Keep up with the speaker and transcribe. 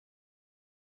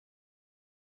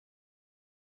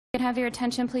Can I have your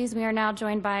attention, please? We are now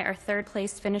joined by our third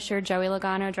place finisher, Joey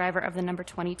Logano, driver of the number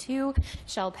 22,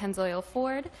 Shell Pennzoil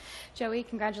Ford. Joey,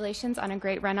 congratulations on a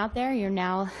great run out there. You're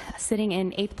now sitting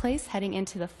in 8th place, heading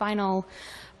into the final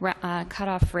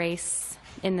cutoff race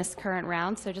in this current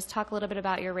round. So just talk a little bit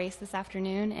about your race this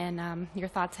afternoon and your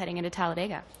thoughts heading into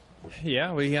Talladega.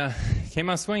 Yeah, we came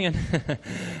out swinging.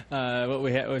 What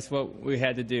we had was what we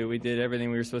had to do. We did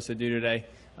everything we were supposed to do today.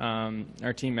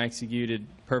 Our team executed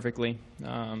perfectly.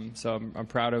 So I'm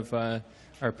proud of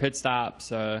our pit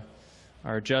stops, our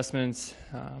adjustments,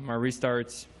 our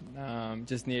restarts.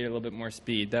 Just needed a little bit more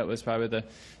speed. That was probably the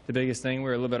biggest thing. We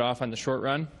were a little bit off on the short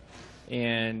run,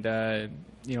 and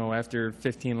after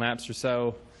 15 laps or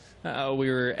so,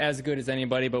 we were as good as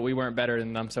anybody, but we weren't better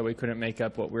than them, so we couldn't make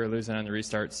up what we were losing on the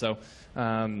restart. So,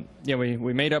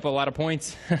 we made up a lot of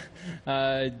points,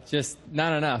 just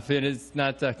not enough. It is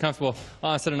not comfortable.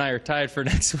 Austin and I are tied for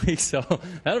next week, so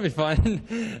that'll be fun.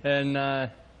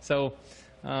 And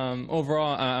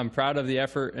overall, I'm proud of the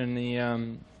effort and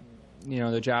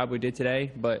the job we did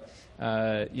today. But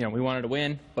we wanted to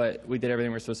win, but we did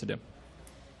everything we're supposed to do.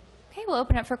 Okay, we'll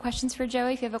open up for questions for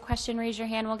Joey. If you have a question, raise your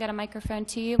hand. We'll get a microphone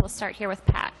to you. We'll start here with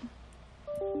Pat.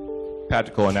 Pat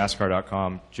DeCole,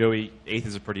 NASCAR.com. Joey, 8th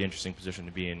is a pretty interesting position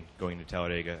to be in going to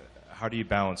Talladega. How do you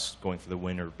balance going for the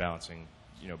win or balancing,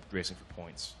 racing for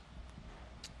points?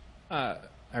 I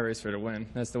race for the win.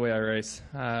 That's the way I race.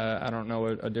 I don't know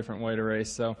a different way to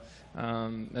race, so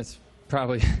that's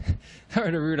probably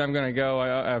the route I'm going to go.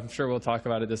 I'm sure we'll talk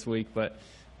about it this week, but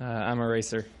I'm a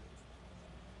racer.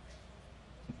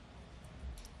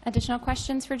 Additional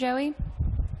questions for Joey?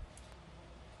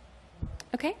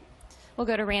 Okay, we'll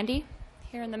go to Randy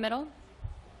here in the middle.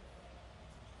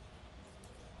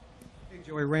 Hey,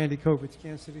 Joey, Randy Kovitz,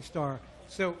 Kansas City Star.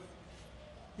 So,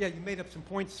 yeah, you made up some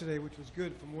points today, which was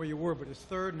good from where you were, but his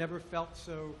third never felt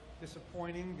so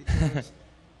disappointing because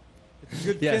it's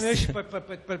a good finish,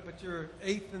 but you're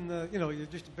 8th in the, you're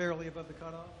just barely above the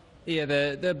cutoff. Yeah,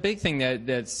 the big thing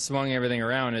that swung everything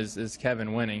around is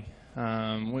Kevin winning.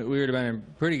 We would have been in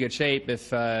pretty good shape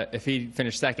if he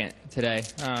finished second today.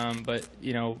 But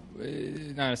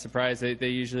not a surprise. They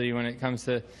usually, when it comes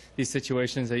to these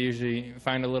situations, they usually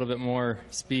find a little bit more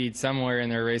speed somewhere in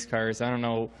their race cars. I don't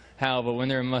know how, but when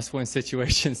they're in must-win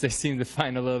situations, they seem to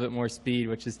find a little bit more speed,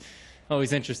 which is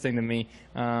always interesting to me,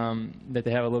 that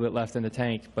they have a little bit left in the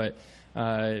tank. But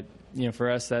for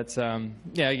us, that's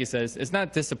like you said, it's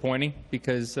not disappointing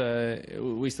because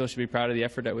we still should be proud of the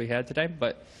effort that we had today.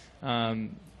 But it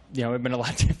would have been a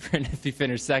lot different if he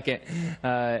finished second.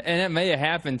 And it may have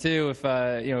happened, too, if,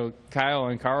 Kyle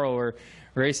and Carl were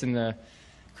racing the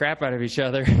crap out of each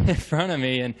other in front of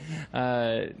me. And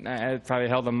I probably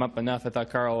held them up enough. I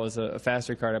thought Carl was a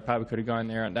faster car. I probably could have gone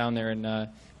down there and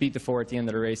beat the 4 at the end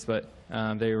of the race. But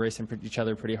they were racing each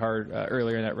other pretty hard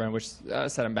earlier in that run, which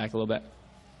set them back a little bit.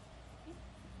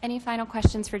 Any final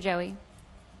questions for Joey?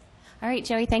 All right,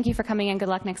 Joey, thank you for coming in. Good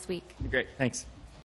luck next week. Great. Thanks.